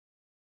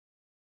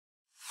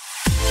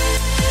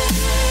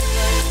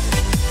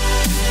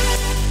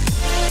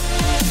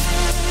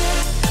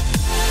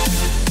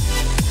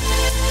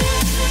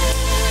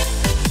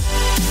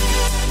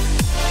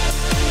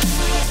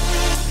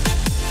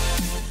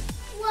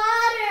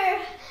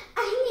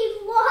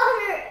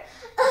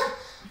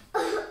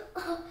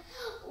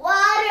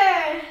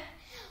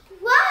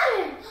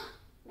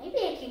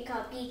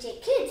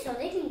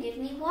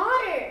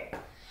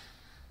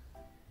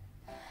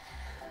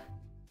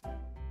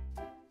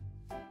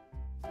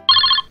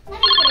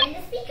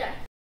speaker.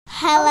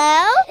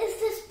 Hello? Is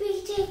this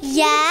BJ?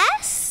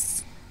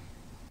 Yes?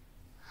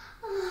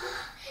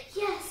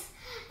 Yes,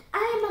 I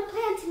am a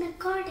plant in a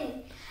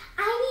garden.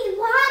 I need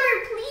water,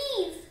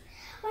 please,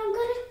 or I'm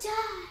gonna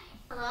die.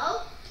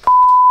 Hello?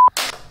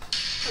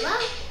 Hello?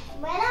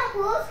 Retta,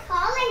 who's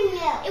calling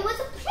you? It was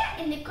a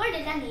plant in the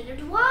garden that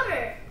needed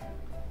water.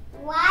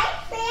 Why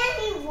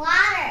plants need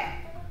water?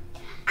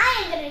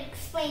 I am going to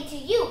explain to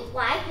you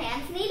why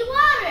plants need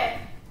water.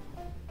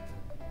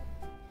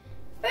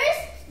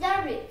 First,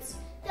 the roots.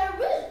 The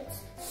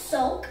roots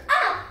soak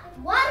up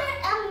water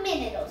and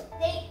minerals.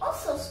 They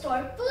also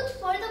store food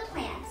for the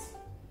plants.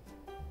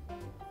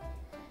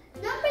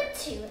 Number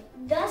 2,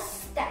 the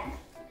stem.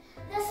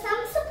 The stem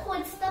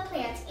supports the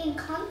plant and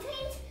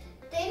contains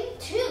thin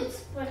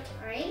tubes for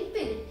carrying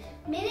food,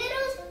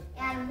 minerals,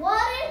 and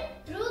water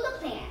through the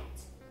plant.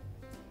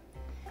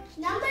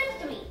 Number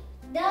 3,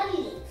 the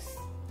leaves.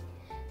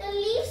 The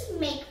leaves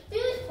make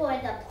food for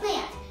the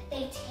plant.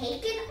 They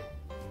take in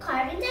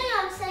carbon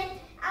dioxide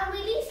and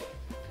release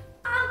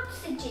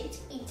oxygen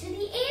into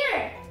the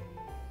air.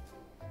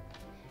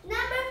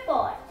 Number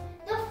 4,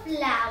 the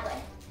flower.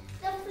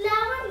 The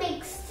flower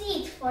makes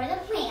seeds for the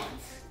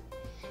plants.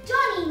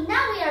 Johnny,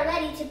 now we are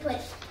ready to put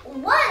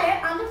water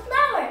on the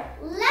flower.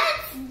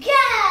 Let's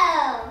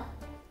go!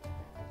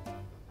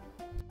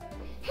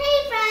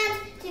 Hey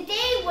friends,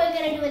 today we're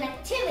going to do an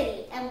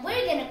activity and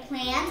we're going to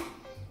plant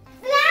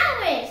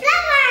flowers.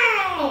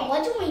 Oh,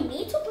 what do we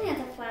need to plant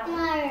a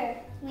flower?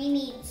 We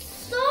need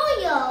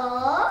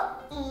soil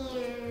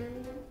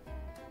and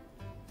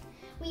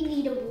we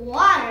need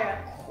water,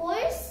 of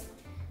course,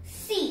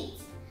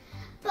 seeds.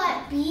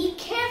 But be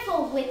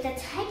careful with the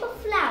type of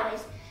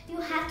flowers. You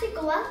have to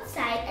go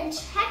outside and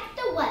check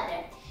the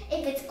weather.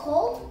 If it's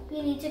cold,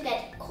 you need to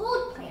get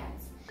cold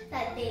plants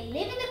that they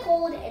live in the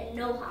cold and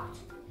no hot.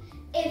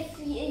 If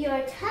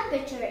your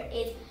temperature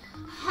is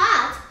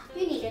hot,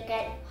 you need to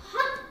get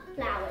hot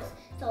flowers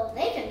so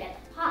they can get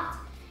hot.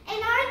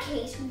 In our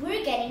case,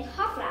 we're getting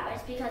hot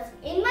flowers because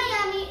in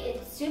Miami,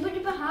 it's super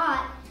duper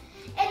hot.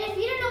 And if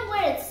you don't know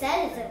where it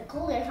says it's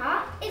cold or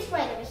hot, it's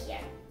right over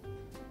here.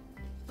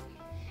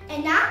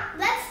 And now,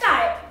 let's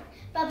start.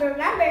 But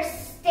remember,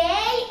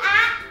 stay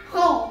at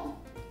home.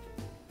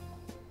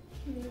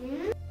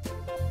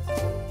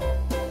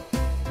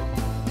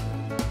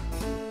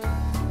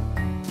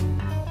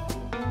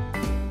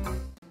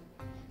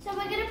 So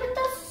we're going to put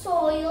the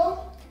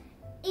soil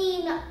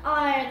in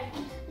our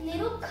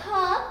little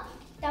cup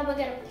that we're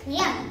going to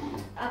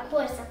plant, of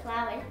course, a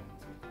flower.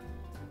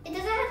 It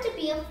doesn't have to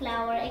be a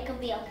flower, it could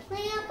be a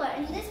plant, but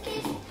in this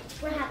case,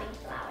 we're having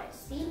flowers,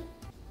 see?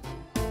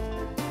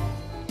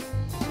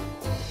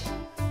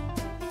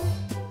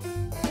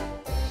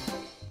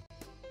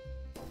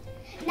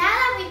 Now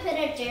that we put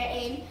our dirt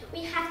in,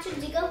 we have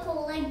to dig a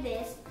hole like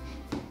this.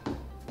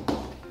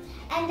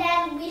 And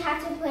then we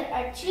have to put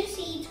our 2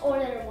 seeds or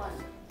little one.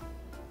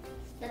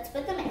 Let's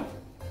put them in.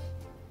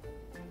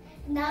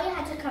 Now you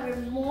have to cover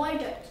more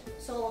dirt,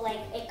 so like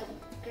it can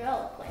grow,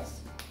 of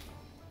course.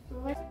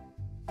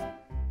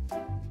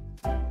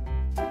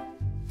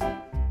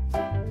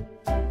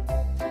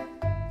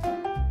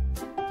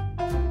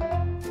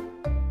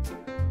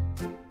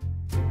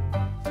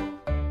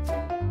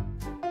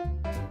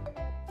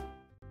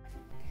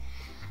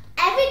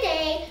 Every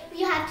day,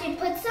 you have to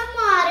put some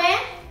water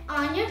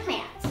on your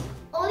plants.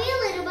 Only a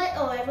little bit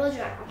or it will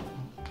drown.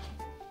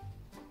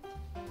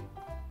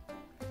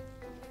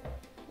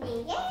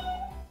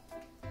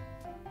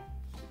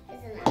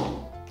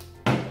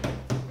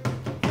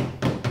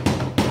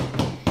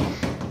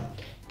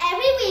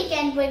 Every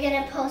weekend, we're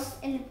going to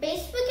post in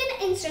Facebook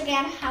and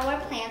Instagram how our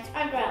plants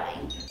are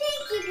growing.